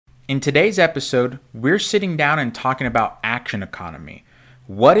In today's episode, we're sitting down and talking about action economy,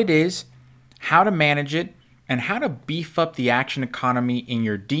 what it is, how to manage it, and how to beef up the action economy in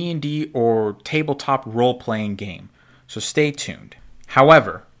your D&D or tabletop role-playing game. So stay tuned.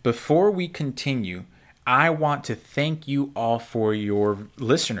 However, before we continue, I want to thank you all for your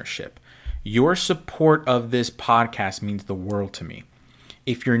listenership. Your support of this podcast means the world to me.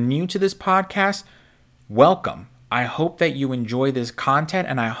 If you're new to this podcast, welcome. I hope that you enjoy this content,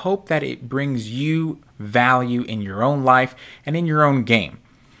 and I hope that it brings you value in your own life and in your own game.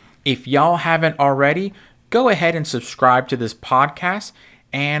 If y'all haven't already, go ahead and subscribe to this podcast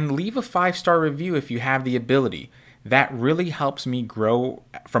and leave a 5-star review if you have the ability. That really helps me grow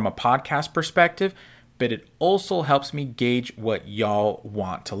from a podcast perspective, but it also helps me gauge what y'all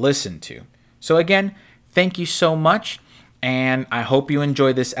want to listen to. So again, thank you so much, and I hope you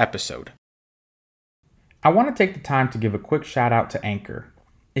enjoy this episode. I want to take the time to give a quick shout out to Anchor.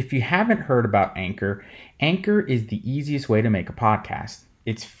 If you haven't heard about Anchor, Anchor is the easiest way to make a podcast.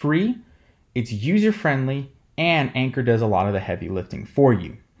 It's free, it's user-friendly, and Anchor does a lot of the heavy lifting for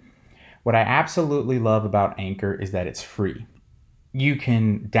you. What I absolutely love about Anchor is that it's free. You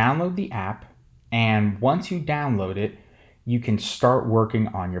can download the app, and once you download it, you can start working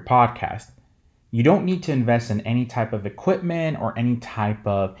on your podcast. You don't need to invest in any type of equipment or any type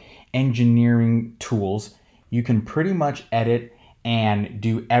of engineering tools. You can pretty much edit and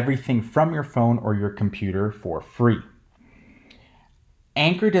do everything from your phone or your computer for free.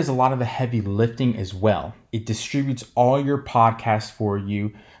 Anchor does a lot of the heavy lifting as well. It distributes all your podcasts for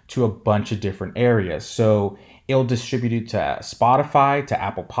you to a bunch of different areas. So it'll distribute it to Spotify, to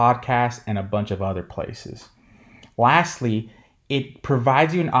Apple Podcasts, and a bunch of other places. Lastly, it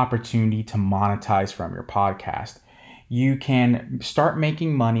provides you an opportunity to monetize from your podcast. You can start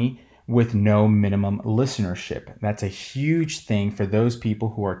making money with no minimum listenership. That's a huge thing for those people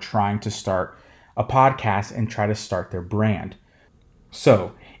who are trying to start a podcast and try to start their brand.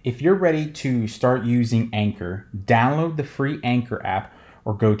 So, if you're ready to start using Anchor, download the free Anchor app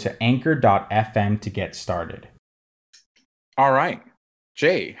or go to anchor.fm to get started. All right.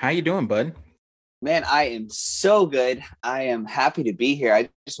 Jay, how you doing, bud? Man, I am so good. I am happy to be here. I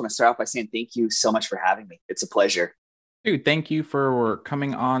just want to start off by saying thank you so much for having me. It's a pleasure. Dude, thank you for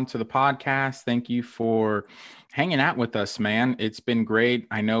coming on to the podcast. Thank you for hanging out with us, man. It's been great.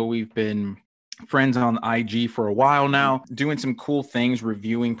 I know we've been friends on IG for a while now, doing some cool things,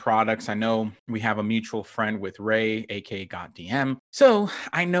 reviewing products. I know we have a mutual friend with Ray, aka Got DM. So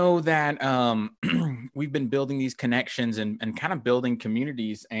I know that we've been building these connections and kind of building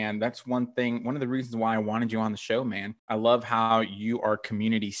communities. And that's one of the reasons why I wanted you on the show, man. I love how you are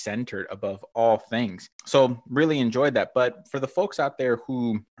community centered above all things. So really enjoyed that. But for the folks out there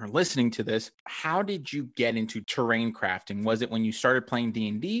who are listening to this, how did you get into terrain crafting? Was it when you started playing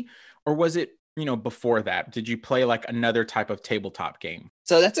D&D, or was it before that? Did you play like another type of tabletop game?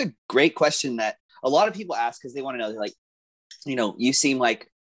 So that's a great question that a lot of people ask because they want to know, like, you seem like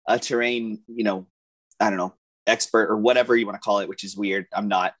a terrain, I don't know, expert or whatever you want to call it, which is weird. I'm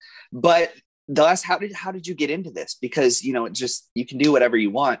not. But they'll ask, how did you get into this? Because, you can do whatever you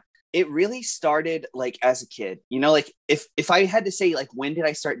want. It really started like as a kid, like if I had to say, like, when did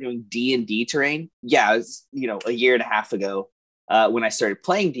I start doing D&D terrain? Yeah, it was, a year and a half ago. When I started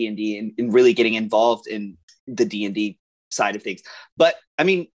playing D&D and really getting involved in the D&D side of things. But I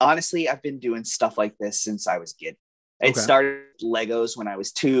mean, honestly, I've been doing stuff like this since I was a kid. It started with Legos when I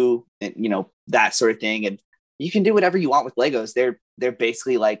was 2, and that sort of thing. And you can do whatever you want with Legos. They're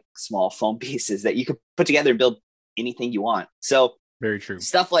basically like small foam pieces that you can put together and build anything you want. So very true.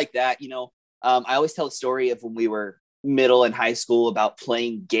 Stuff like that. I always tell a story of when we were middle and high school about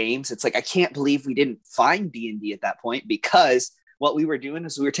playing games. It's like, I can't believe we didn't find D&D at that point, because what we were doing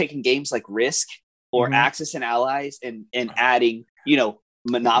is we were taking games like Risk or Axis and Allies and adding,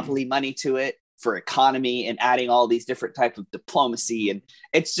 Monopoly money to it for economy and adding all these different types of diplomacy. And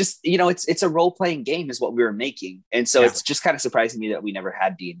it's just, it's a role-playing game is what we were making. And so It's just kind of surprising me that we never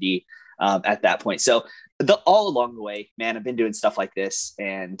had D&D at that point. So all along the way, man, I've been doing stuff like this,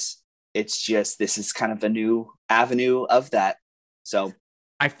 and it's just, this is kind of a new avenue of that. So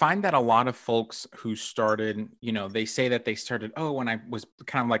I find that a lot of folks who started, they say that they started, when I was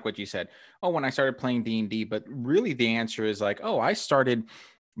kind of like what you said, when I started playing D&D, but really the answer is like, I started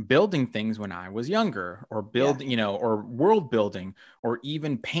building things when I was younger, or or world building, or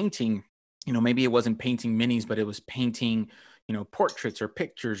even painting, maybe it wasn't painting minis, but it was painting, portraits or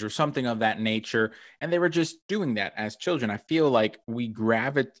pictures or something of that nature. And they were just doing that as children. I feel like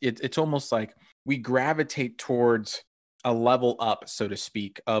it's almost like we gravitate towards a level up, so to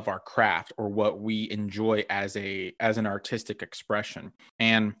speak, of our craft or what we enjoy as an artistic expression.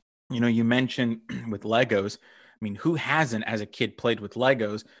 And You mentioned with Legos. I mean, who hasn't as a kid played with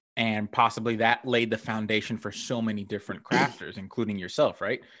Legos? And possibly that laid the foundation for so many different crafters, including yourself,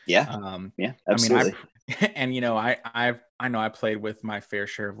 right? Yeah. Um, Yeah, I mean, absolutely. and I know I played with my fair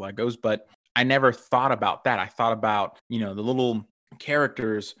share of Legos, but I never thought about that. I thought about, the little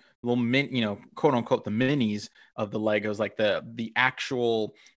characters, little quote unquote, the minis of the Legos, like the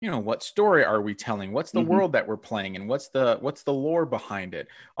actual, what story are we telling? What's the Hmm. world that we're playing, and what's the lore behind it?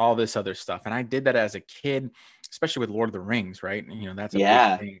 All this other stuff. And I did that as a kid, especially with Lord of the Rings, right? That's a big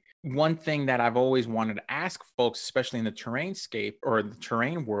Yeah. thing. One thing that I've always wanted to ask folks, especially in the terrain scape or the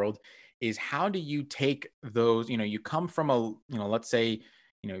terrain world, is how do you take those, you come from let's say,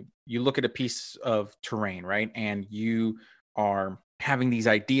 you look at a piece of terrain, right? And you are having these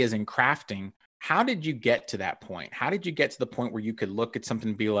ideas in crafting. How did you get to that point? How did you get to the point where you could look at something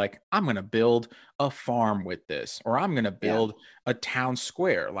and be like, I'm going to build a farm with this, or I'm going to Yeah. build a town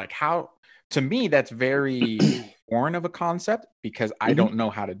square? Like, how, to me, that's very foreign of a concept because I Hmm. don't know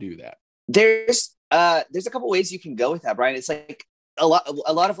how to do that. There's a couple ways you can go with that, Brian. It's like a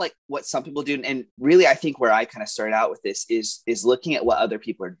lot of like what some people do, and really I think where I kind of started out with this is looking at what other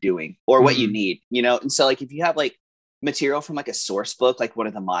people are doing or what you Mm-hmm. need, and so like if you have like material from like a source book, like one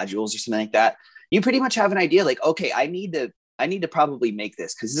of the modules or something like that, you pretty much have an idea like, okay, I need to probably make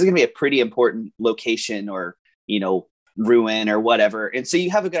this because this is going to be a pretty important location or ruin or whatever, and so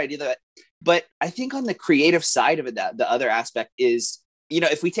you have a good idea that. But I think on the creative side of it, that the other aspect is,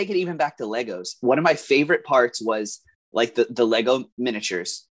 if we take it even back to Legos, one of my favorite parts was like the Lego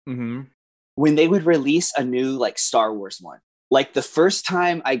miniatures Mm-hmm. when they would release a new like Star Wars one. Like the first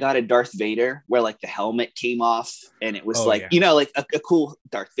time I got a Darth Vader where like the helmet came off and it was Oh like, yeah. like a cool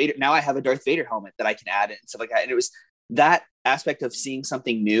Darth Vader. Now I have a Darth Vader helmet that I can add it and stuff like that. And it was that aspect of seeing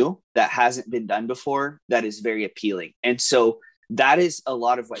something new that hasn't been done before that is very appealing. And so that is a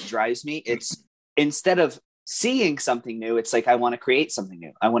lot of what drives me. It's instead of seeing something new, it's like I want to create something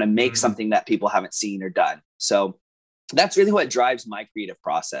new. I want to make Mm-hmm. something that people haven't seen or done. So that's really what drives my creative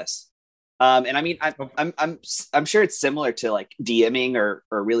process. And I mean, I'm sure it's similar to like DMing or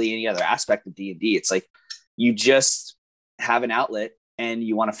really any other aspect of D&D. It's like you just have an outlet and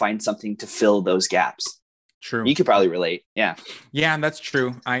you want to find something to fill those gaps. True. You could probably relate. Yeah. Yeah, that's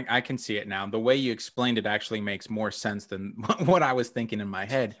true. I can see it now. The way you explained it actually makes more sense than what I was thinking in my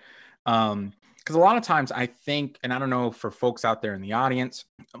head. Because a lot of times I think, and I don't know for folks out there in the audience,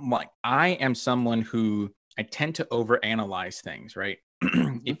 like I am someone who I tend to overanalyze things, right?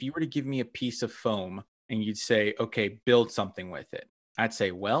 Mm-hmm. If you were to give me a piece of foam and you'd say, okay, build something with it, I'd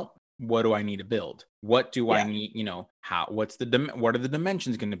say, well, what do I need to build? What do I Yeah. need? What are the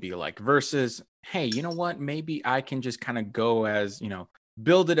dimensions going to be like versus, hey, you know what? Maybe I can just kind of go as,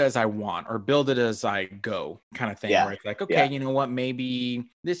 build it as I want or build it as I go kind of thing Yeah. where it's like, okay, Yeah. you know what? Maybe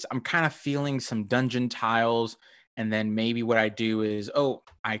this, I'm kind of feeling some dungeon tiles. And then maybe what I do is, oh,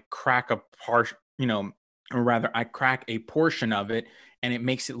 I crack a part, or rather I crack a portion of it and it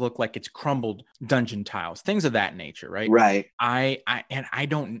makes it look like it's crumbled dungeon tiles, things of that nature, right? Right. I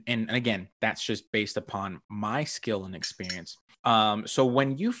don't, and again, that's just based upon my skill and experience. So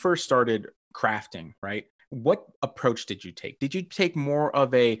when you first started crafting, right? What approach did you take? Did you take more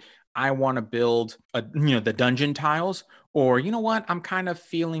of a I want to build the dungeon tiles, or you know what, I'm kind of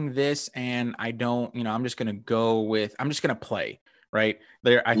feeling this and I don't, I'm just gonna go with I'm just gonna play, right?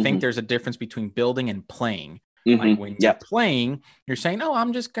 I think Mm-hmm. there's a difference between building and playing. Like Mm-hmm. when you're Yep. playing, you're saying, "Oh,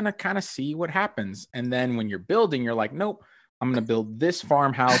 I'm just gonna kind of see what happens," and then when you're building, you're like, "Nope, I'm gonna build this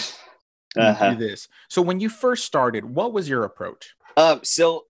farmhouse. I'm gonna do Uh-huh. this." So when you first started, what was your approach?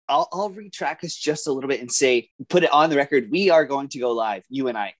 So I'll retrack us just a little bit and say, put it on the record. We are going to go live, you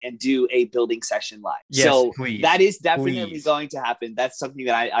and I, and do a building session live. Yes, So that please, is definitely please. going to happen. That's something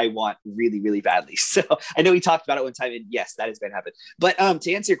that I want really, really badly. So I know we talked about it one time, and yes, that is going to happen. But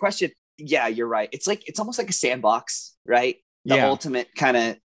to answer your question, yeah, you're right. It's almost like a sandbox, right? The Yeah. ultimate kind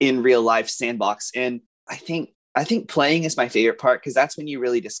of in real life sandbox. And I think playing is my favorite part because that's when you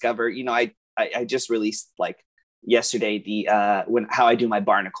really discover. I just released like yesterday the when how I do my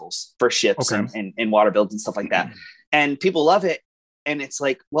barnacles for ships Okay. and water builds and stuff like that. And people love it. And it's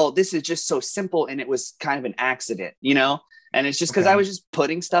like, well, this is just so simple. And it was kind of an accident. And it's just because I Okay. was just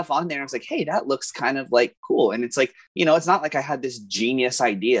putting stuff on there. I was like, hey, that looks kind of like cool. And it's like, it's not like I had this genius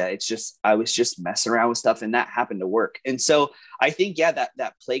idea. It's just I was just messing around with stuff and that happened to work. And so I think, yeah,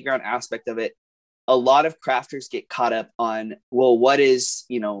 that playground aspect of it, a lot of crafters get caught up on, well, what is,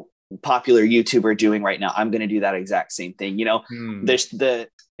 popular YouTuber doing right now? I'm going to do that exact same thing. Hmm. There's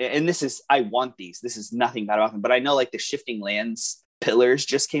and this is, I want these. This is nothing bad about them, but I know like the shifting lands pillars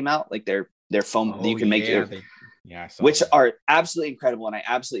just came out. Like they're foam. You Oh can make yeah, your, they. Yeah, I saw which that. are absolutely incredible. And I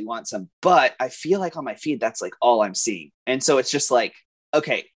absolutely want some, but I feel like on my feed, that's like all I'm seeing. And so it's just like,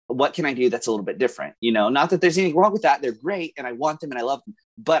 okay, what can I do that's a little bit different? You know, not that there's anything wrong with that. They're great and I want them and I love them,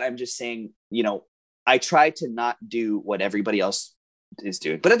 but I'm just saying, you know, I try to not do what everybody else is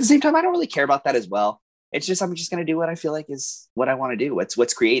doing, but at the same time, I don't really care about that as well. It's just, I'm just going to do what I feel like is what I want to do.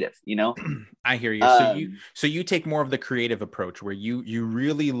 What's creative, you know? I hear you. Um, So you take more of the creative approach where you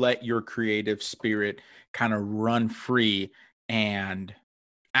really let your creative spirit kind of run free and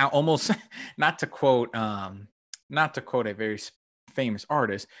almost not to quote not to quote a very famous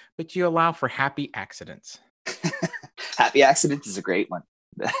artist, but you allow for happy accidents. Happy accidents is a great one.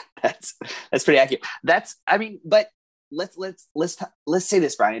 that's that's pretty accurate. That's I mean, but let's say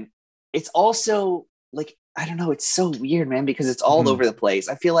this, Brian. It's also like I don't know. It's so weird, man, because it's all Mhm. over the place.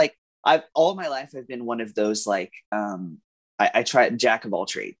 I feel like I've all my life I've been one of those like I try jack of all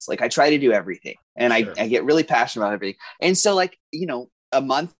trades. Like I try to do everything, and Sure. I get really passionate about everything. And so like a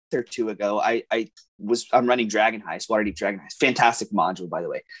month or two ago, I'm running Dragon Heist, Waterdeep Dragon Heist, fantastic module by the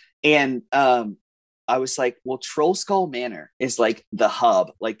way, and I was like, well, Troll Skull Manor is like the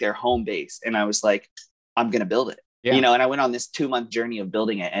hub, like their home base. And I was like, I'm going to build it, Yeah. and I went on this 2 month journey of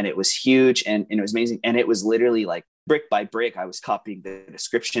building it and it was huge and it was amazing. And it was literally like brick by brick. I was copying the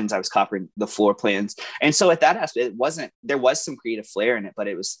descriptions. I was copying the floor plans. And so at that aspect, there was some creative flair in it, but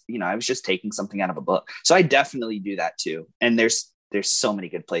it was, I was just taking something out of a book. So I definitely do that too. And there's so many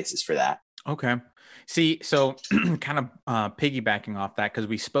good places for that. Okay. See, so kind of piggybacking off that, because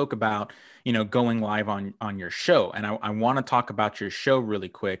we spoke about, going live on your show, and I want to talk about your show really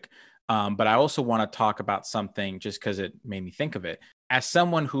quick. But I also want to talk about something just because it made me think of it. As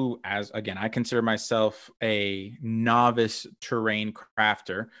someone who, as again, I consider myself a novice terrain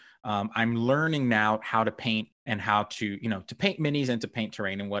crafter. I'm learning now how to paint and how to paint minis and to paint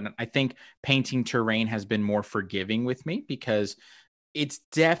terrain and whatnot. I think painting terrain has been more forgiving with me because it's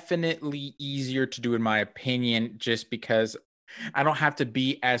definitely easier to do in my opinion, just because I don't have to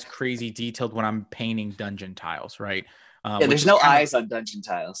be as crazy detailed when I'm painting dungeon tiles, right? Yeah, Which there's is no kind of eyes on dungeon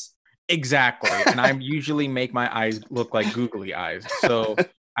tiles. exactly. And I usually make my eyes look like googly eyes. So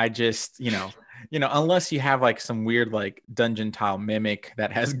I just, unless you have like some weird like dungeon tile mimic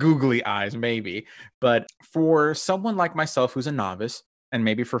that has googly eyes, maybe. But for someone like myself who's a novice, and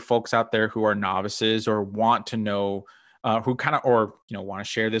maybe for folks out there who are novices or want to know, who kind of, or, want to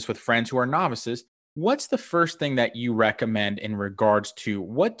share this with friends who are novices, what's the first thing that you recommend in regards to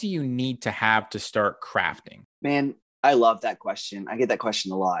what do you need to have to start crafting? Man, I love that question. I get that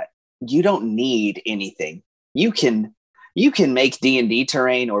question a lot. You don't need anything. You can you can make D&D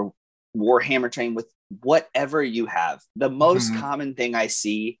terrain or Warhammer terrain with whatever you have. The most Mhm. common thing I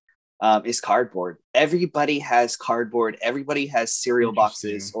see is cardboard. Everybody has cardboard. Everybody has cereal boxes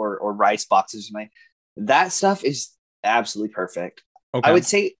Interesting. or rice boxes. That stuff is absolutely perfect. I Okay. would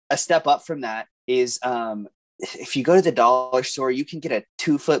say a step up from that is if you go to the dollar store, you can get a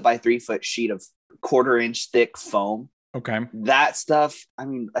 2 foot by 3 foot sheet of quarter-inch thick foam. Okay. That stuff, I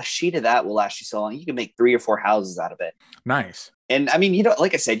mean, a sheet of that will last you so long. You can make 3 or 4 houses out of it. Nice. And I mean,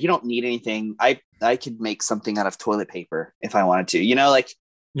 like I said, you don't need anything. I could make something out of toilet paper if I wanted to. Like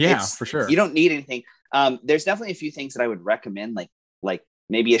Yeah, for you sure. don't need anything. There's definitely a few things that I would recommend, like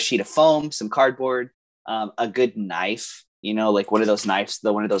maybe a sheet of foam, some cardboard, a good knife. Like one of those knives,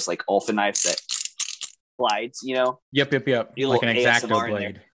 one of those like Olfa knives that slides. Yep, yep, yep. Do a Like little an X-Acto ASMR in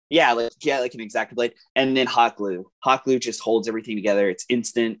there. blade. Yeah, like an X-Acto blade, and then hot glue. Hot glue just holds everything together. It's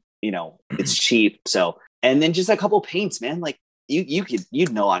instant. It's cheap. So, and then just a couple paints, man. Like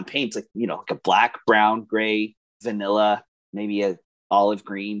you'd know on paints, like like a black, brown, gray, vanilla, maybe a olive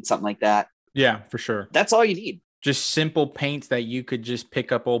green, something like that. Yeah, for sure. That's all you need. Just simple paints that you could just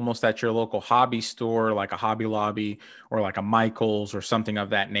pick up almost at your local hobby store, like a Hobby Lobby or like a Michael's or something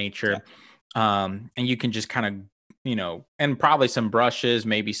of that Yeah, nature. And you can just kind of, and probably some brushes,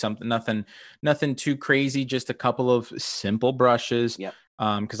 maybe something, nothing too crazy, just a couple of simple brushes. yeah,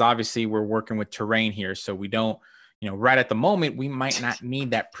 Because obviously we're working with terrain here, so we don't, right at the moment we might not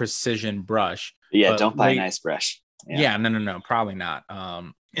need that precision brush, yeah. but Don't buy a nice brush. Yeah, yeah, no, probably not.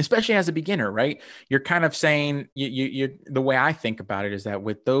 Especially as a beginner, right? You're kind of saying the way I think about it is that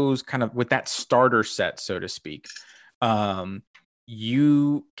with those kind of with that starter set, so to speak, um,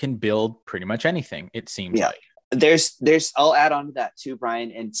 you can build pretty much anything, it seems yeah. like. There's I'll add on to that too,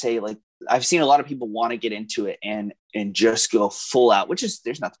 Brian, and say like I've seen a lot of people want to get into it and just go full out, which is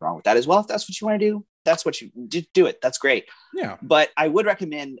there's nothing wrong with that as well. If that's what you want to do, that's what you do it. That's great. Yeah. But I would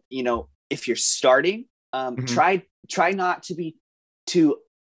recommend, if you're starting, Mhm. try not to be too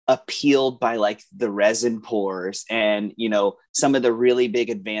appealed by like the resin pours and some of the really big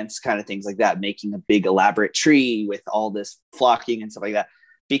advanced kind of things like that, making a big elaborate tree with all this flocking and stuff like that.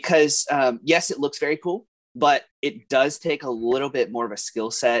 Because yes, it looks very cool, but it does take a little bit more of a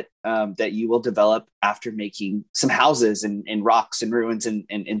skill set that you will develop after making some houses and rocks and ruins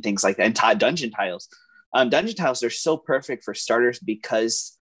and things like that, and dungeon tiles. Dungeon tiles are so perfect for starters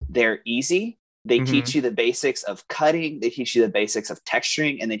because they're easy. They Mm-hmm. teach you the basics of cutting, they teach you the basics of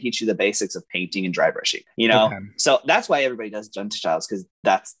texturing, and they teach you the basics of painting and dry brushing. Okay. So that's why everybody does dungeon tiles, because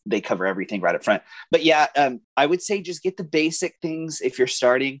they cover everything right up front. But yeah, I would say just get the basic things if you're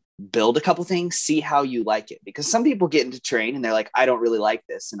starting. Build a couple things, see how you like it, because some people get into terrain and they're like, I don't really like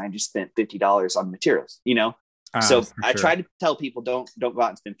this, and I just spent $50 on materials. So For I try sure. to tell people, don't go out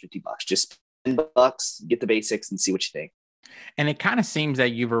and spend $50. Just $10, get the basics, and see what you think. And it kind of seems that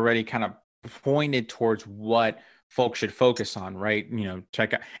you've already kind of pointed towards what folks should focus on, right?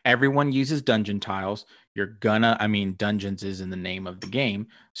 Check out everyone uses dungeon tiles. I mean, dungeons is in the name of the game.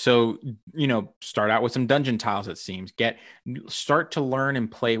 So, start out with some dungeon tiles, it seems. Start to learn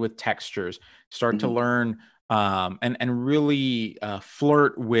and play with textures, start to Mhm. learn and really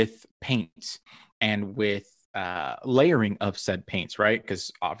flirt with paints and with layering of said paints, right?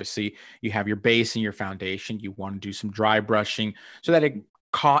 Because obviously you have your base and your foundation. You want to do some dry brushing so that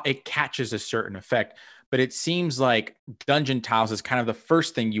it catches a certain effect. But it seems like dungeon tiles is kind of the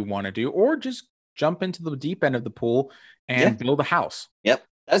first thing you want to do, or just jump into the deep end of the pool Yeah. and build a house. Yep.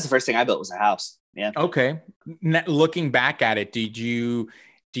 That was the first thing I built, was a house. Yeah. Okay. Looking back at it, can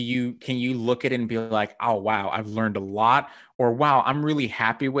you look at it and be like, oh wow, I've learned a lot, or wow, I'm really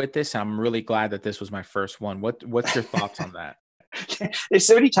happy with this, and I'm really glad that this was my first one. What's your thoughts on that? There's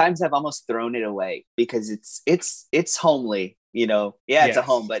so many times I've almost thrown it away because it's homely. Yeah, it's a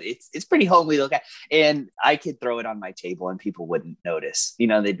home, Yes. but it's pretty homely to look at. And I could throw it on my table and people wouldn't notice.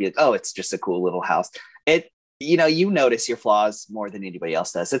 They'd be like, "Oh, it's just a cool little house." You notice your flaws more than anybody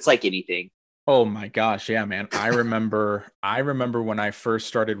else does. It's like anything. Oh my gosh, yeah, man. I remember when I first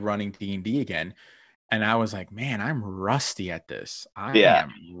started running D&D again, and I was like, man, I'm rusty at this. I Yeah.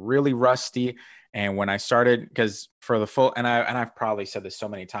 am really rusty. And when I started, because for the full, and I've probably said this so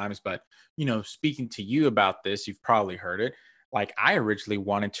many times, but speaking to you about this, you've probably heard it. Like, I originally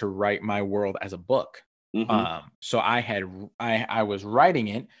wanted to write my world as a book. Hmm. So I was writing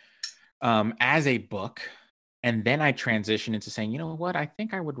it as a book. And then I transitioned into saying, you know what, I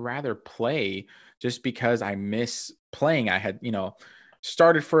think I would rather play, just because I miss playing. I had,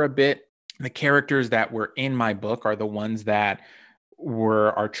 started for a bit. The characters that were in my book are the ones that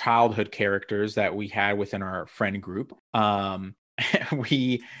were our childhood characters that we had within our friend group.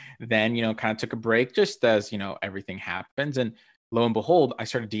 We then, kind of took a break, just as, everything happens. And lo and behold, I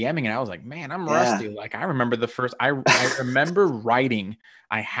started DMing and I was like, man, I'm Yeah. rusty. Like, I remember I remember writing.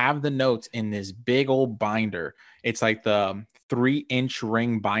 I have the notes in this big old binder. It's like the 3-inch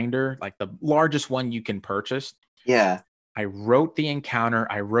ring binder, like the largest one you can purchase. Yeah. I wrote the encounter,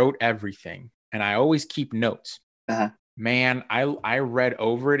 I wrote everything, and I always keep notes. Uh-huh. Man, I read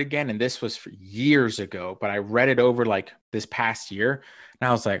over it again, and this was for years ago, but I read it over like this past year, and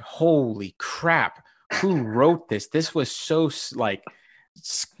I was like, "Holy crap! Who wrote this? This was so like,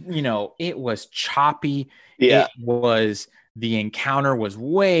 it was choppy. Yeah. It was the encounter was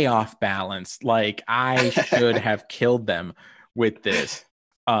way off balance. Like, I should have killed them with this.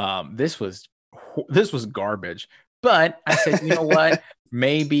 This was garbage." But I said, you know what?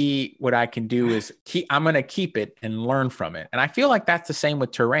 Maybe what I can do is I'm going to keep it and learn from it. And I feel like that's the same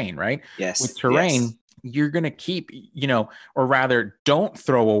with terrain, right? With Yes. Yes. terrain, you're going to keep, or rather, don't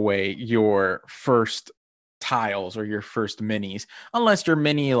throw away your first tiles or your first minis, unless you're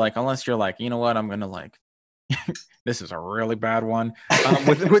like, you know what, I'm going to like, this is a really bad one.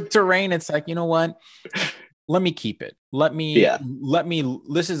 With terrain, it's like, you know what? Let me keep it. Yeah.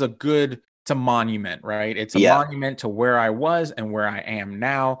 This is a good, it's a monument, right? It's a Yeah. monument to where I was and where I am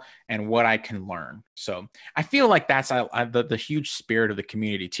now and what I can learn. So I feel like that's the huge spirit of the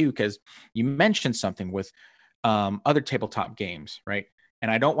community too, because you mentioned something with other tabletop games, right?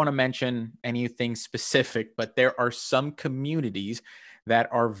 And I don't want to mention anything specific, but there are some communities that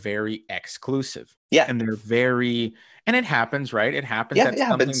are very exclusive, Yeah. and they're very, and it happens, right? It happens. Yeah. That's It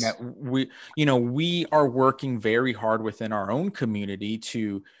something that happens. we are working very hard within our own community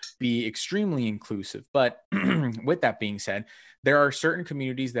to be extremely inclusive. But with that being said, there are certain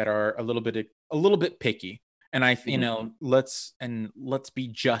communities that are a little bit picky. And Hmm. let's be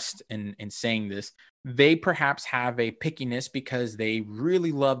just in saying this. They perhaps have a pickiness because they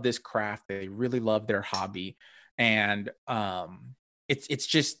really love this craft, they really love their hobby, and it's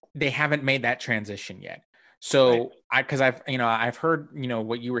just they haven't made that transition yet. Right. So because I've heard,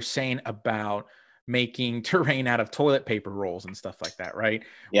 what you were saying about making terrain out of toilet paper rolls and stuff like that, right?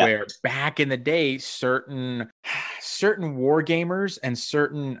 Yeah. Where back in the day, certain war gamers and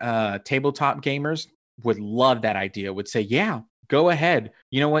certain tabletop gamers would love that idea, would say, yeah, go ahead.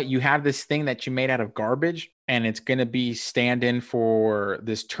 You know what? You have this thing that you made out of garbage and it's going to be stand in for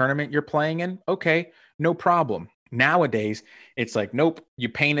this tournament you're playing in. Okay, no problem. Nowadays, it's like, nope, you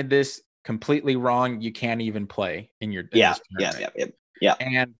painted this completely wrong. You can't even play in Yeah. this Yeah. tournament. Yeah. Yeah. Yeah.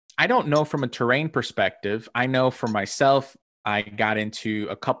 And I don't know from a terrain perspective. I know for myself, I got into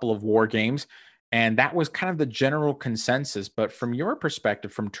a couple of war games, and that was kind of the general consensus. But from your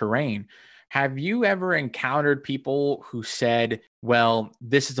perspective, from terrain, have you ever encountered people who said, well,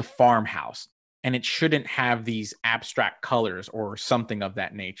 this is a farmhouse and it shouldn't have these abstract colors or something of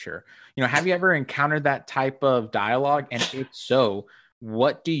that nature? Have you ever encountered that type of dialogue? And if so,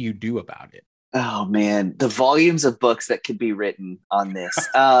 what do you do about it? Oh man, the volumes of books that could be written on this.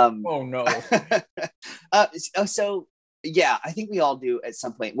 Oh, no. So yeah, I think we all do at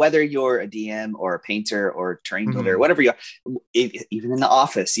some point, whether you're a DM or a painter or a terrain builder, Mhm. whatever you are, even in the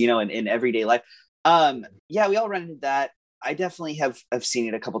office, in everyday life. Yeah, we all run into that. I definitely have seen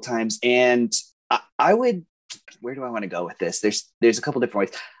it a couple times, and I would. Where do I want to go with this? There's a couple different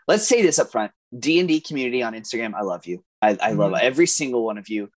ways. Let's say this up front. D&D community on Instagram, I love you. I love Mhm. every single one of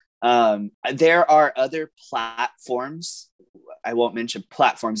you. There are other platforms. I won't mention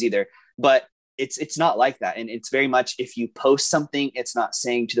platforms either, but it's not like that. And it's very much, if you post something, it's not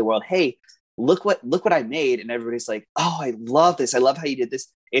saying to the world, hey, look what I made. And everybody's like, oh, I love this. I love how you did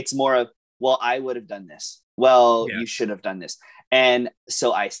this. It's more of, well, I would have done this. Well, you Yes. should have done this. And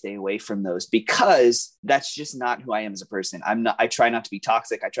so I stay away from those because that's just not who I am as a person. I try not to be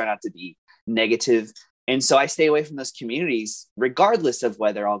toxic. I try not to be negative. And so I stay away from those communities, regardless of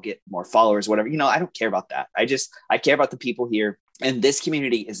whether I'll get more followers, whatever. I don't care about that. I care about the people here. And this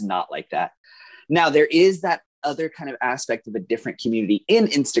community is not like that. Now, there is that other kind of aspect of a different community in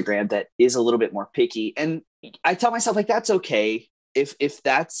Instagram that is a little bit more picky. And I tell myself, like, that's okay. If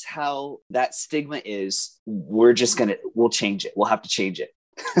that's how that stigma is, we'll change it. We'll have to change it.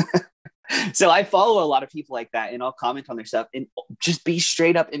 So I follow a lot of people like that, and I'll comment on their stuff and just be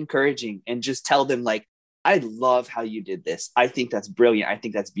straight up encouraging and just tell them, like, I love how you did this. I think that's brilliant. I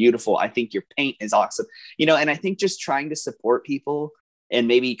think that's beautiful. I think your paint is awesome. And I think just trying to support people and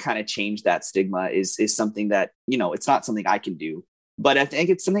maybe kind of change that stigma is something that, it's not something I can do, but I think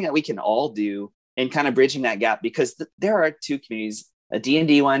it's something that we can all do, and kind of bridging that gap, because there are two communities, a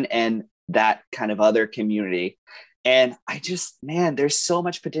D&D one and that kind of other community. And man, there's so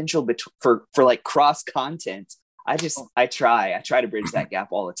much potential for like cross content. I try to bridge that gap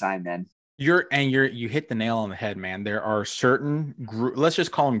all the time, man. You hit the nail on the head, man. There are certain let's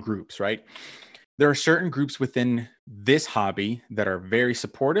just call them groups, right? There are certain groups within this hobby that are very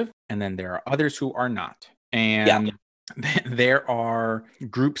supportive, and then there are others who are not. Yeah. And there are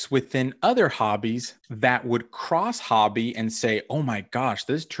groups within other hobbies that would cross hobby and say, oh my gosh,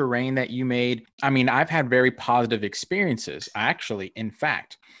 this terrain that you made. I mean, I've had very positive experiences. Actually, in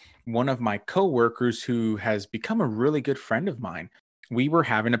fact, one of my coworkers who has become a really good friend of mine, we were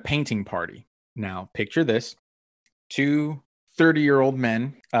having a painting party. Now, picture this: two 30-year-old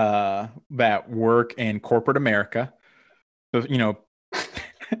men that work in corporate America. But,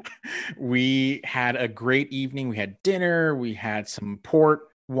 we had a great evening. We had dinner, we had some port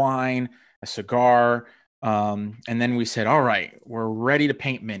wine, a cigar. And then we said, all right, we're ready to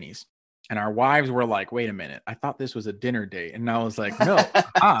paint minis. And our wives were like, wait a minute, I thought this was a dinner date. And I was like, no,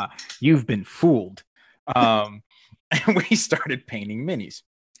 you've been fooled. Um, and we started painting minis.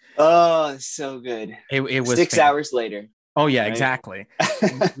 Oh, so good. It was 6 hours later, Oh yeah, right? exactly.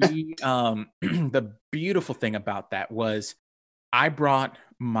 We the beautiful thing about that was I brought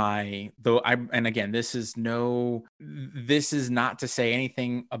my though I and again this is not to say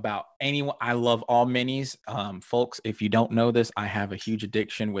anything about anyone. I love all minis. Folks, if you don't know this, I have a huge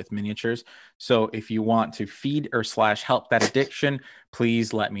addiction with miniatures. So if you want to feed or slash help that addiction,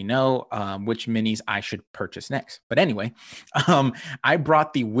 please let me know which minis I should purchase next. But anyway, um I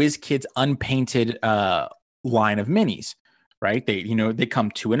brought the WizKids unpainted line of minis, right? They come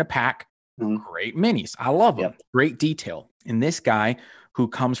two in a pack. Mhm. Great minis. I love them. Yep. Great detail. And this guy who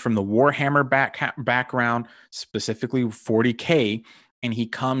comes from the Warhammer background, specifically 40K, and he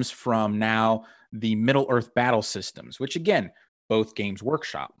comes from now the Middle Earth battle systems, which again, both games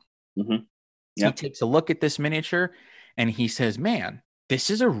workshop. Hmm. He Yep. takes a look at this miniature and he says, man, this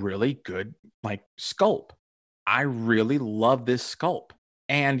is a really good like sculpt. I really love this sculpt.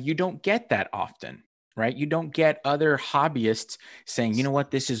 And you don't get that often. right? You don't get other hobbyists saying, you know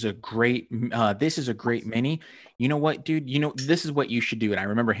what, this is a great mini. You know what, dude, this is what you should do. And I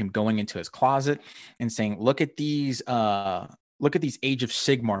remember him going into his closet and saying, look at these Age of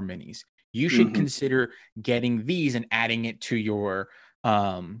Sigmar minis. You should Hmm. consider getting these and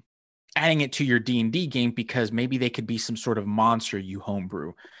um, adding it to your D&D game because maybe they could be some sort of monster you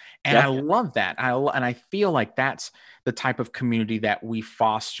homebrew. And I Yeah. love that. And I feel like that's the type of community that we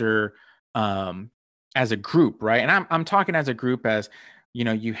foster um, as a group, right? And I'm talking as a group as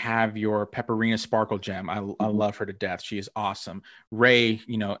you have your Pepperina Sparkle Gem. I Hmm. love her to death. She is awesome. Ray,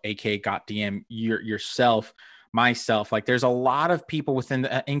 aka Got DM, yourself, myself. Like there's a lot of people within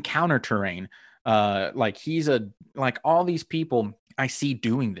the encounter terrain. Like all these people I see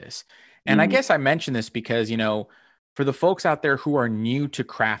doing this. And I Hmm. guess I mention this because, for the folks out there who are new to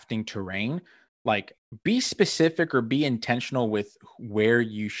crafting terrain, like be specific or be intentional with where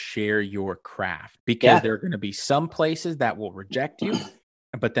you share your craft because Yeah. there are going to be some places that will reject you.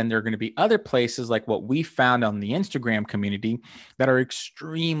 But then there are going to be other places like what we found on the Instagram community that are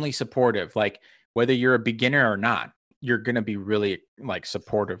extremely supportive. Like whether you're a beginner or not, you're going to be really like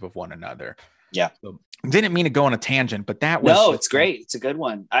supportive of one another. Yeah. So didn't mean to go on a tangent, but that was No, it's something. great. It's a good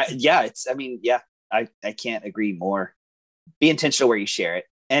one. I mean, yeah, I can't agree more. Be intentional where you share it.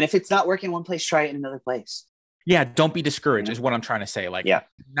 And if it's not working in one place, try it in another place. Yeah, don't be You discouraged know? is what I'm trying to say. Like, Yeah.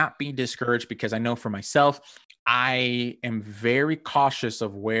 not be discouraged because I know for myself, I am very cautious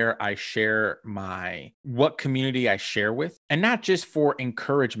of where I share what community I share with, and not just for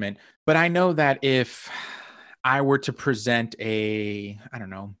encouragement, but I know that if I were to present I don't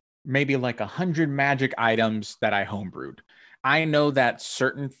know, maybe like 100 magic items that I homebrewed, I know that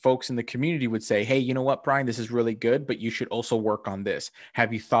certain folks in the community would say, hey, you know what, Brian, this is really good, but you should also work on this.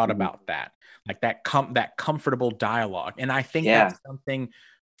 Have you thought Hmm. about that? Like that comfortable dialogue. And I think Yeah. that's something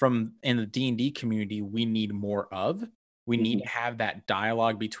from in the D&D community we need more of. We need Hmm. to have that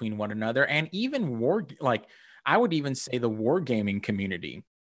dialogue between one another and even like I would even say the wargaming community,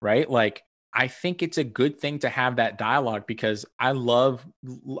 right? Like I think it's a good thing to have that dialogue because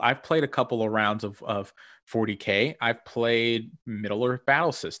I've played a couple of rounds of 40K. I've played Middle Earth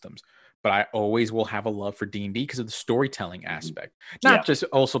battle systems, but I always will have a love for D&D because of the storytelling Hmm. aspect. Not Yeah. just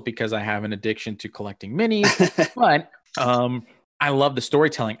also because I have an addiction to collecting minis, but I love the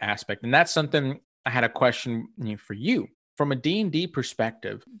storytelling aspect. And that's something I had a question for you. From a D&D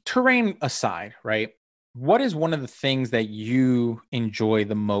perspective, terrain aside, right? What is one of the things that you enjoy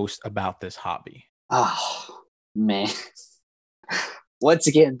the most about this hobby? Oh, man. Once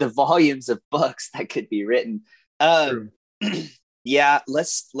again, the volumes of books that could be written. Um, True. yeah,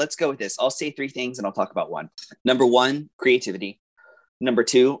 let's go with this. I'll say three things and I'll talk about one. Number one, creativity. Number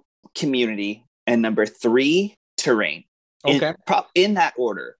two, community, and number three, terrain. Okay. In that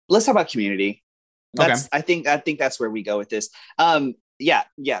order. Let's talk about community. Okay. I think that's where we go with this. Yeah,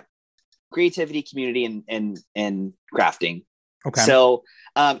 creativity, community, and crafting. Okay. So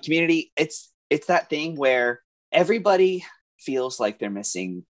community, it's that thing where everybody feels like they're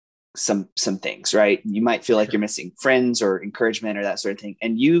missing some things, right? You might feel like Sure. you're missing friends or encouragement or that sort of thing,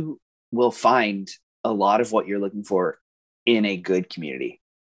 and you will find a lot of what you're looking for in a good community.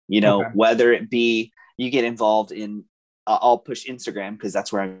 Okay. Whether it be you get involved in, I'll push Instagram because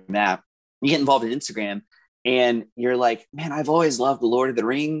that's where I'm at. You get involved in Instagram, and you're like, man, I've always loved the Lord of the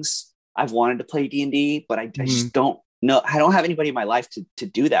Rings. I've wanted to play D&D, but I Mhm. just don't know. I don't have anybody in my life to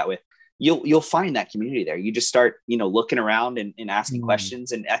do that with. You'll find that community there. You just start, looking around and asking Mhm.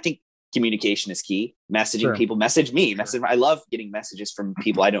 questions. And I think communication is key. Messaging Sure. people, message me, Sure. message. I love getting messages from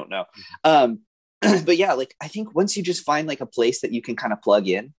people I don't know. Um, but yeah, like I think once you just find like a place that you can kind of plug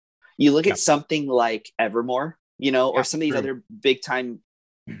in, you look Yeah. at something like Evermore, or Yeah. some of these True. other big time,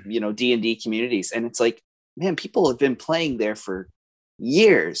 D&D communities, and it's like, man, people have been playing there for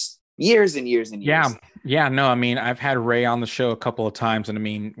years and years and Yeah. years. Yeah. No, I mean, I've had Ray on the show a couple of times, and I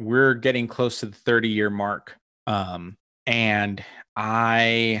mean, we're getting close to the 30-year mark. And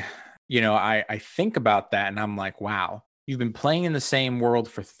I, I think about that and I'm like, wow, you've been playing in the same world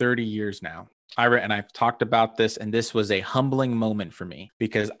for 30 years now. And I've talked about this, and this was a humbling moment for me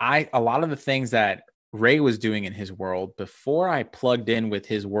because a lot of the things that Ray was doing in his world before I plugged in with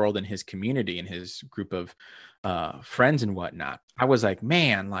his world and his community and his group of friends and whatnot, I was like,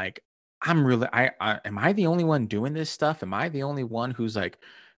 man, like I'm really, am I the only one doing this stuff? Am I the only one who's like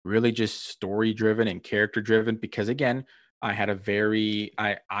really just story driven and character driven? Because again, I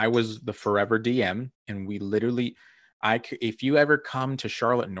was the forever DM, and we literally, if you ever come to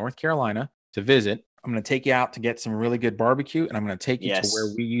Charlotte, North Carolina to visit, I'm going to take you out to get some really good barbecue, and I'm going to take you to where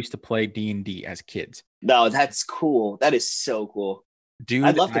Yes. we used to play D&D as kids. No, that's cool. That is so cool. I'd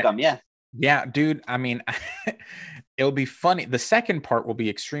Dude, love to come. Yeah. Yeah, dude. I mean, it'll be funny. The second part will be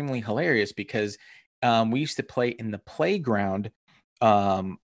extremely hilarious because we used to play in the playground.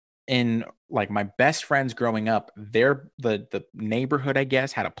 Um, in like my best friends growing up, the neighborhood, I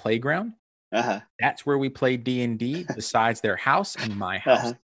guess, had a playground. Uh-huh. That's where we played D&D besides their house and my house.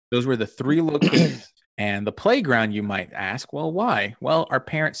 Uh-huh. Those were the three locations. And the playground, you might ask, well, why? Well, our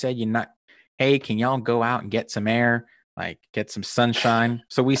parents said, you not, hey, can y'all go out and get some air, like get some sunshine?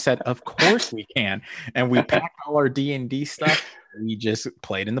 So we said, of course we can. And we packed all our D&D stuff. We just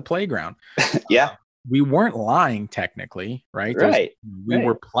played in the playground. Yeah. We weren't lying technically, right? There's Right. we Right.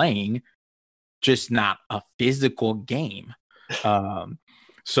 were playing, just not a physical game. Um,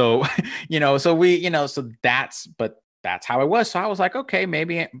 so so that's how it was. So I was like, okay,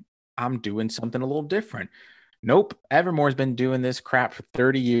 maybe I'm doing something a little different. Nope, Evermore's been doing this crap for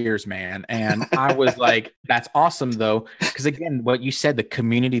 30 years, man. And I was like, that's awesome though, because again, what you said, the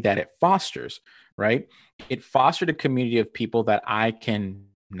community that it fosters, right? It fostered a community of people that I can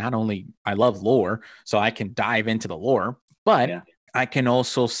not only I love lore, so I can dive into the lore, but Yeah. I can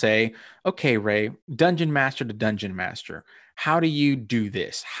also say, okay, Ray, dungeon master to dungeon master, how do you do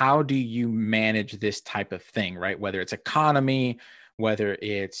this? How do you manage this type of thing, right? Whether it's economy, whether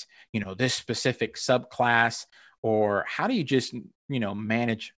it's, this specific subclass, or how do you just,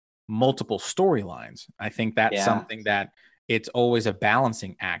 manage multiple storylines? I think that's Yeah. something that it's always a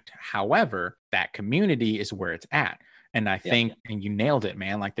balancing act. However, that community is where it's at. And I Yep. think, and you nailed it,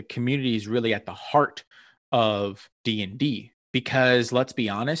 man, like the community is really at the heart of D&D because let's be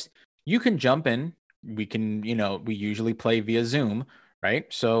honest, you can jump in. We can, we usually play via Zoom, right?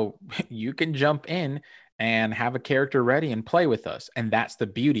 So you can jump in and have a character ready and play with us. And that's the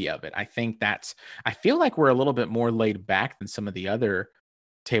beauty of it. I feel like we're a little bit more laid back than some of the other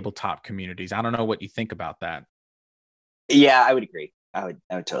tabletop communities. I don't know what you think about that. Yeah, I would agree. I would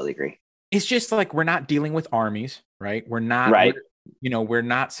totally agree. It's just like we're not dealing with armies, right? Right. We're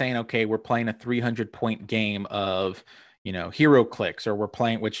not saying, okay, we're playing a 300 point game of, hero clicks, or we're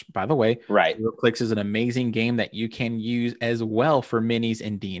playing, which by the way, Right. hero clicks is an amazing game that you can use as well for minis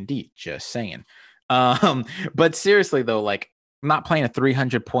in D&D, just saying. Um, but seriously though, like I'm not playing a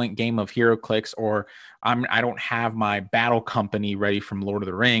 300 point game of hero clicks, or I don't have my battle company ready from Lord of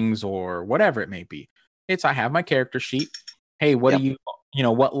the Rings or whatever it may be. I have my character sheet. Hey, what do Yep.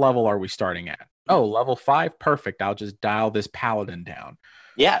 you what level are we starting at? Oh, level 5. Perfect. I'll just dial this paladin down.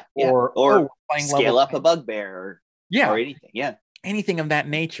 Yeah. Yeah. Or, oh, we're Or playing level scale up 10. a bugbear or Yeah, anything. Yeah. anything of that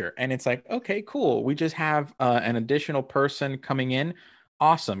nature. And it's like, okay, cool. We just have an additional person coming in.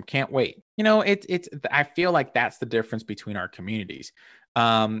 Awesome. Can't wait. I feel like that's the difference between our communities.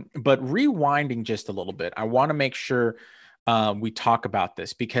 But rewinding just a little bit, I want to make sure we talk about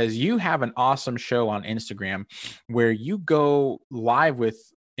this because you have an awesome show on Instagram where you go live with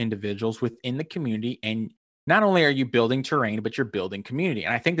individuals within the community, and not only are you building terrain, but you're building community.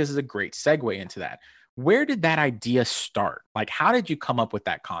 And I think this is a great segue into that. Where did that idea start? Like, how did you come up with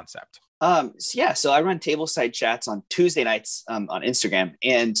that concept? So I run tableside chats on Tuesday nights on Instagram,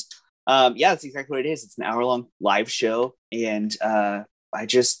 and yeah, that's exactly what it is. It's an hour-long live show, and I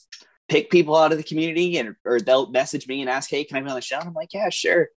just pick people out of the community, and or they'll message me and ask, "Hey, can I be on the show?" And I'm like, "Yeah,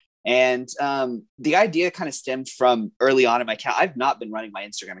 sure." And the idea kind of stemmed from early on in my account. I've not been running my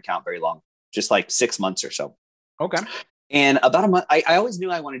Instagram account very long, just like 6 months or so. Okay. And about a month, I always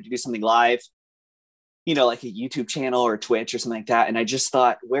knew I wanted to do something live, like a YouTube channel or Twitch or something like that. And I just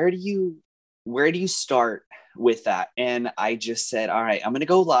thought, where do you start with that? And I just said, all right, I'm going to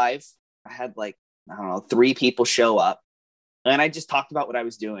go live. I had like, I don't know, 3 people show up, and I just talked about what I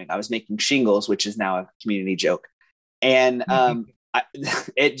was doing. I was making shingles, which is now a community joke. And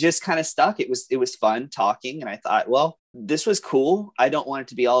it just kind of stuck. It was fun talking. And I thought, well, this was cool. I don't want it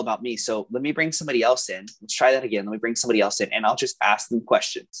to be all about me. So let me bring somebody else in. Let's try that again. Let me bring somebody else in, and I'll just ask them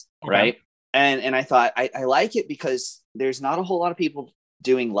questions. Okay. Right. And I thought I like it because there's not a whole lot of people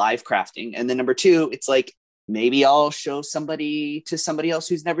doing live crafting. And then number two, it's like maybe I'll show somebody to somebody else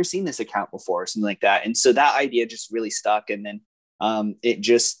who's never seen this account before or something like that. And so that idea just really stuck. And then it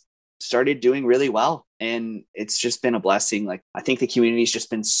just started doing really well. And it's just been a blessing. Like, I think the community's just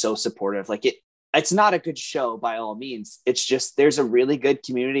been so supportive. Like, it's not a good show by all means. It's just there's a really good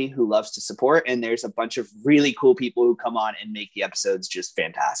community who loves to support, and there's a bunch of really cool people who come on and make the episodes just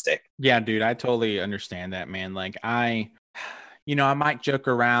fantastic. Yeah, dude, I totally understand that, man. Like I might joke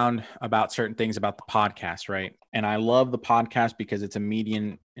around about certain things about the podcast, right? And I love the podcast because it's a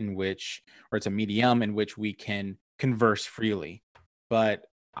medium in which, or it's a medium in which we can converse freely. But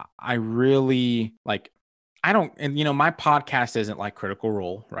I really like, I don't, and my podcast isn't like Critical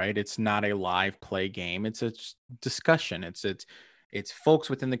Role, right? It's not a live play game. It's a discussion. It's folks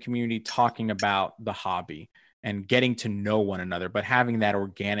within the community talking about the hobby and getting to know one another, but having that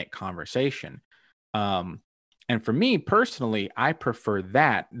organic conversation. Um, and for me personally, I prefer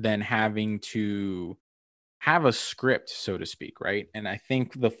that than having to have a script, so to speak, right? And I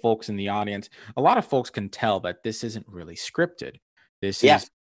think the folks in the audience, a lot of folks can tell that this isn't really scripted. This Yeah. is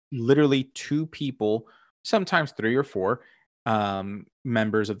literally two people, sometimes three or four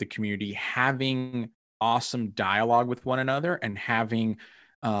members of the community having awesome dialogue with one another and having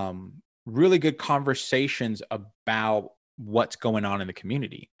really good conversations about what's going on in the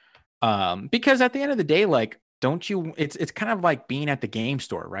community. Because at the end of the day, like, don't you, it's kind of like being at the game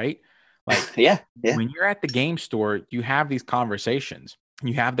store, right? Like, Yeah. Yeah. when you're at the game store, you have these conversations.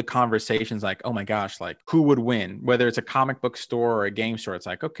 You have the conversations like, oh my gosh, like who would win? Whether it's a comic book store or a game store, it's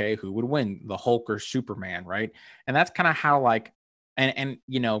like, okay, who would win? The Hulk or Superman, right? And that's kind of how like, and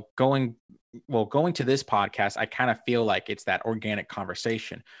you know, going to this podcast, I kind of feel like it's that organic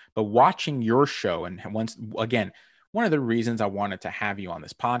conversation. But watching your show, and once again, one of the reasons I wanted to have you on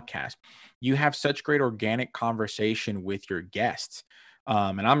this podcast, you have such great organic conversation with your guests.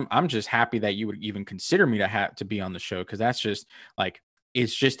 And I'm just happy that you would even consider me to have to be on the show, because that's just like,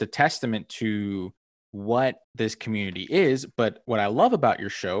 it's just a testament to what this community is. But what I love about your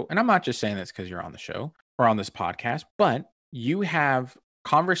show, and I'm not just saying this because you're on the show or on this podcast, but you have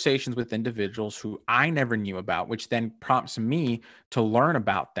conversations with individuals who I never knew about, which then prompts me to learn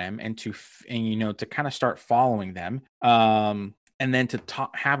about them and and you know, to kind of start following them. And then to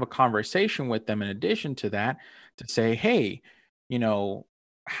have a conversation with them in addition to that, to say, hey, you know,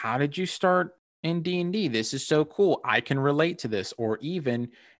 how did you start in D&D? This is so cool. I can relate to this. Or even,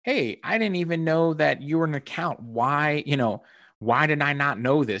 hey, I didn't even know that you were an account. Why, you know, why did I not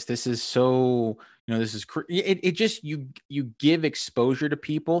know this? This is so, you know, this is it just, you give exposure to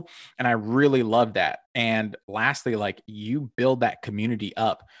people, and I really love that. And lastly, like, you build that community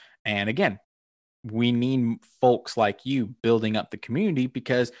up. And again, we need folks like you building up the community,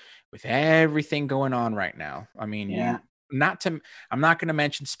 because with everything going on right now, I mean, Yeah. I'm not going to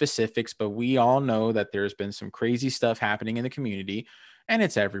mention specifics, but we all know that there's been some crazy stuff happening in the community, and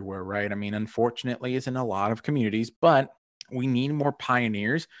it's everywhere, right? I mean, unfortunately, it's in a lot of communities, but we need more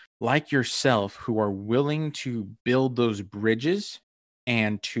pioneers like yourself who are willing to build those bridges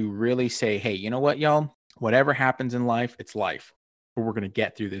and to really say, hey, you know what, y'all, whatever happens in life, it's life, but we're going to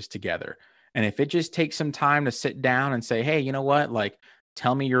get through this together. And if it just takes some time to sit down and say, hey, you know what, like,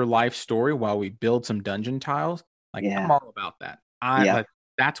 tell me your life story while we build some dungeon tiles, like, I'm Yeah. all about that. I Yeah. like,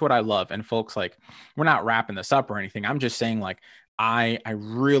 that's what I love. And folks, like, we're not wrapping this up or anything. I'm just saying, like, I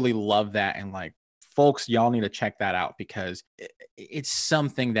really love that. And like, folks, y'all need to check that out, because it's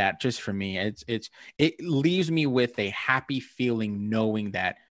something that, just for me, it leaves me with a happy feeling knowing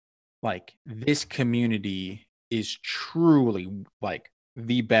that, like, this community is truly like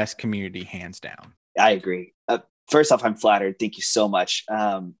the best community, hands down. I agree. First off, I'm flattered. Thank you so much.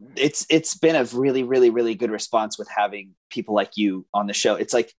 It's been a really, really, really good response with having people like you on the show.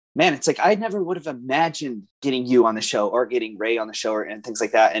 It's like, man, it's like I never would have imagined getting you on the show or getting Ray on the show and things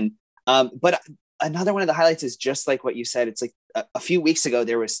like that. And but another one of the highlights is just like what you said. It's like a few weeks ago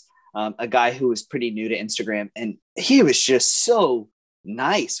there was a guy who was pretty new to Instagram, and he was just so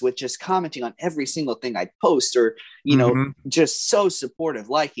nice with just commenting on every single thing I'd post, or Mm-hmm. just so supportive,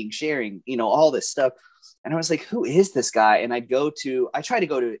 liking, sharing, all this stuff. And I was like, who is this guy? And I try to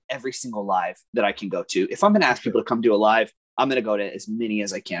go to every single live that I can go to. If I'm going to ask people to come do a live, I'm going to go to as many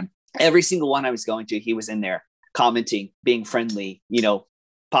as I can. Every single one I was going to, he was in there commenting, being friendly,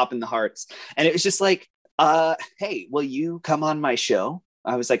 popping the hearts. And it was just like, hey, will you come on my show?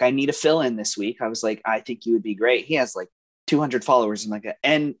 I was like, I need a fill in this week. I was like, I think you would be great. He has like 200 followers and like that.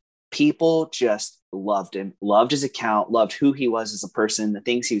 And people just loved him, loved his account, loved who he was as a person, the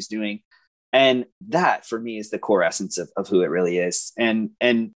things he was doing. And that for me is the core essence of who it really is. And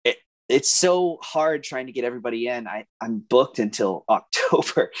it's so hard trying to get everybody in. I'm booked until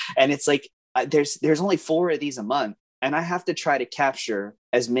October, and it's like there's only 4 of these a month, and I have to try to capture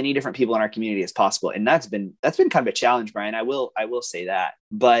as many different people in our community as possible. And that's been kind of a challenge, Brian. I will say that.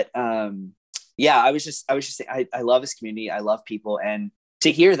 But yeah, I was just saying, I love this community. I love people, and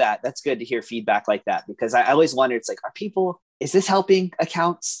to hear that's good to hear feedback like that, because I always wonder, it's like, is this helping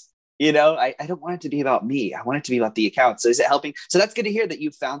accounts? I don't want it to be about me. I want it to be about the accounts. So is it helping? So that's good to hear that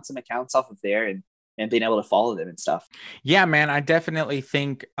you've found some accounts off of there and being able to follow them and stuff. Yeah, man, I definitely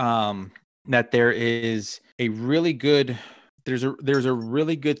think that there's a really good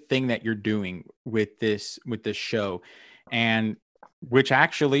thing that you're doing with this show, and which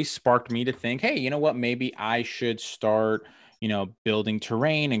actually sparked me to think, hey, you know what, maybe I should start building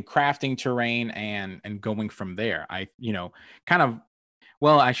terrain and crafting terrain and going from there. Kind of,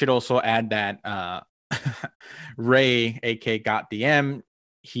 well, I should also add that Ray, aka Got DM,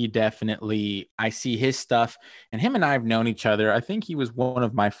 he definitely, I see his stuff, and him and I have known each other. I think he was one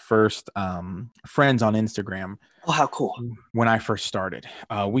of my first friends on Instagram. Oh, how cool. When I first started,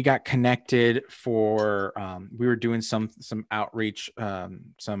 we got connected for we were doing some outreach,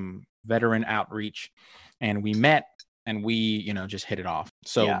 some veteran outreach, and we met, and we just hit it off.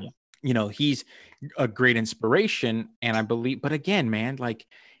 So he's a great inspiration, and I believe, but again, man, like,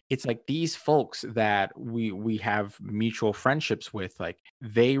 it's like these folks that we have mutual friendships with, like,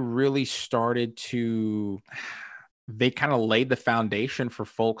 they really started to, they kind of laid the foundation for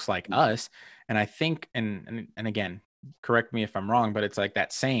folks like us. And I think, and again, correct me if I'm wrong, but it's like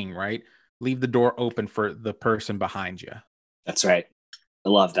that saying, right? Leave the door open for the person behind you. That's right. I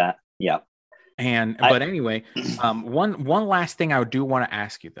love that. Yeah. But anyway, one last thing I do want to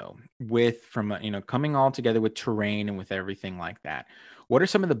ask you though, from coming all together with terrain and with everything like that, what are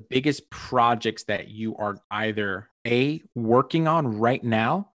some of the biggest projects that you are either A, working on right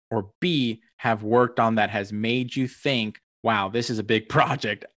now, or B, have worked on that has made you think, wow, this is a big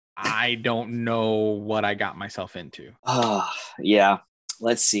project. I don't know what I got myself into. Yeah.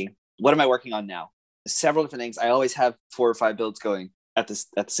 Let's see. What am I working on now? Several different things. I always have 4 or 5 builds going at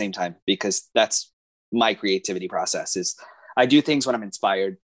the same time, because that's my creativity process. Is I do things when I'm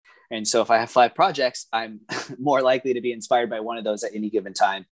inspired. And so if I have 5 projects, I'm more likely to be inspired by one of those at any given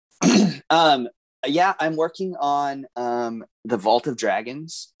time. Yeah, I'm working on the Vault of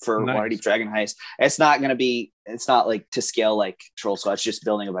Dragons for Waterdeep Dragon Heist. It's not like to scale like Troll Squad. It's just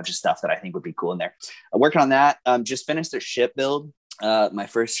building a bunch of stuff that I think would be cool in there. I'm working on that. Just finished their ship build, my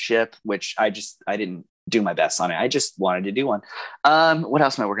first ship, which I didn't do my best on it. I just wanted to do one. What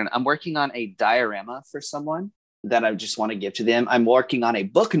else am I working on? I'm working on a diorama for someone that I just want to give to them. I'm working on a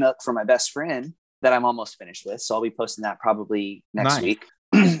book nook for my best friend that I'm almost finished with. So I'll be posting that probably next week.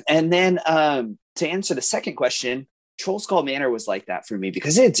 And then to answer the second question, Troll Skull Manor was like that for me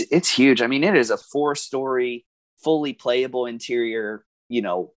because it's huge. I mean, it is a 4-story, fully playable interior,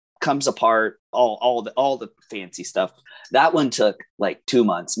 comes apart, all the fancy stuff. That one took like 2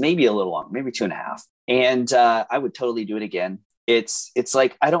 months, maybe a little long, maybe 2.5. And I would totally do it again. It's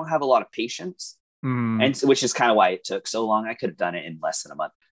like, I don't have a lot of patience, and which is kind of why it took so long. I could have done it in less than a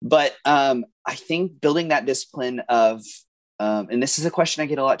month. But I think building that discipline of, and this is a question I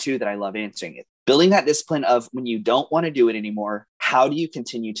get a lot too, that I love answering it. Building that discipline of when you don't want to do it anymore, how do you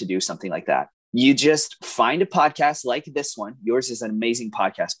continue to do something like that? You just find a podcast like this one. Yours is an amazing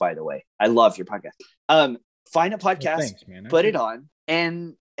podcast, by the way. I love your podcast. Find a podcast, put it on,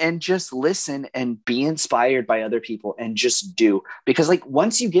 and just listen and be inspired by other people and just do. Because like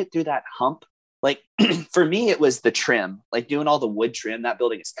once you get through that hump, like for me, it was the trim, like doing all the wood trim. That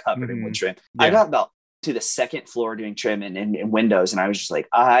building is covered in wood trim. Yeah. I got about to the 2nd floor doing trim and windows, and I was just like,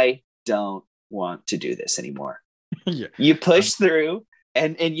 I don't want to do this anymore. Yeah. You push through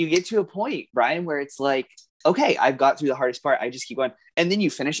and you get to a point, Brian, where it's like, okay, I've got through the hardest part. I just keep going. And then you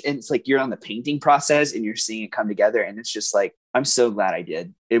finish, and it's like you're on the painting process and you're seeing it come together. And it's just like, I'm so glad I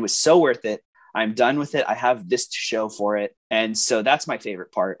did. It was so worth it. I'm done with it. I have this to show for it. And so that's my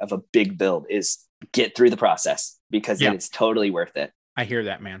favorite part of a big build, is get through the process, because it is totally worth it. I hear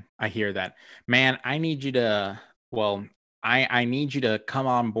that, man. I hear that, man. I need you to, I need you to come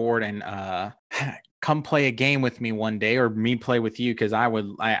on board and come play a game with me one day, or me play with you. Cause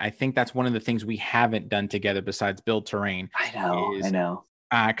I think that's one of the things we haven't done together besides build terrain. I know.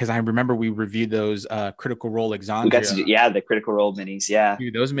 Because I remember we reviewed those Critical Role Exandria. The Critical Role minis. Yeah,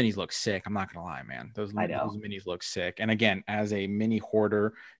 dude, those minis look sick. I'm not gonna lie, man. Those minis look sick. And again, as a mini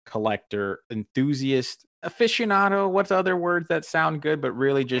hoarder, collector, enthusiast, aficionado, what's other words that sound good but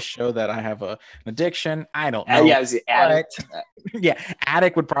really just show that I have an addiction? I don't know. Yeah, addict.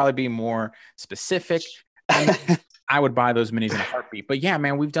 Addict would probably be more specific. I would buy those minis in a heartbeat. But yeah,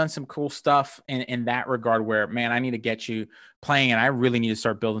 man, we've done some cool stuff in that regard where, man, I need to get you playing, and I really need to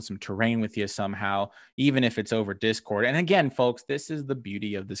start building some terrain with you somehow, even if it's over Discord. And again, folks, this is the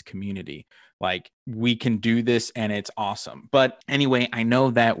beauty of this community. Like, we can do this and it's awesome. But anyway, I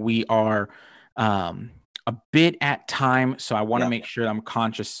know that we are a bit at time, so I want to make sure I'm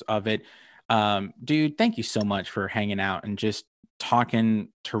conscious of it. Dude, thank you so much for hanging out and just talking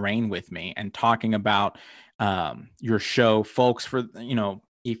terrain with me and talking about your show. Folks, for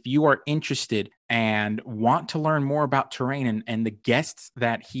if you are interested and want to learn more about terrain and the guests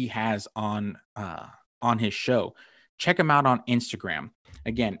that he has on his show, check him out on Instagram.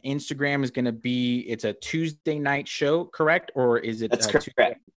 Again, Instagram is going to be, it's a Tuesday night show, correct? Or is it? That's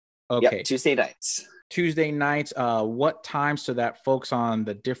correct. Okay. Yep, Tuesday nights. Tuesday nights. What time so that folks on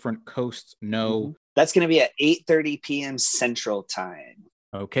the different coasts know? That's going to be at 8:30 p.m. Central Time.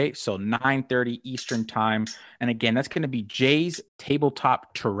 Okay, so 9:30 Eastern Time. And again, that's going to be Jay's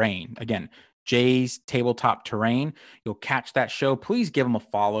Tabletop Terrain. Again, Jay's Tabletop Terrain. You'll catch that show. Please give them a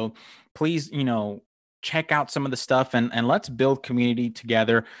follow. Please, check out some of the stuff and let's build community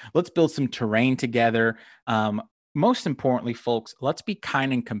together. Let's build some terrain together. Most importantly, folks, let's be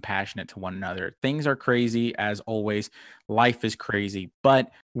kind and compassionate to one another. Things are crazy as always. Life is crazy, but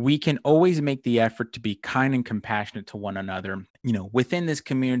we can always make the effort to be kind and compassionate to one another, within this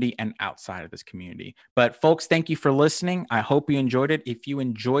community and outside of this community. But folks, thank you for listening. I hope you enjoyed it. If you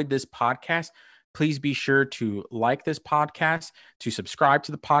enjoyed this podcast, please be sure to like this podcast, to subscribe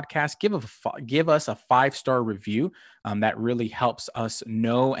to the podcast, give us a 5-star review. That really helps us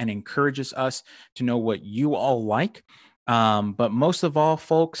know and encourages us to know what you all like. But most of all,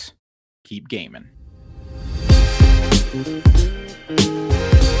 folks, keep gaming.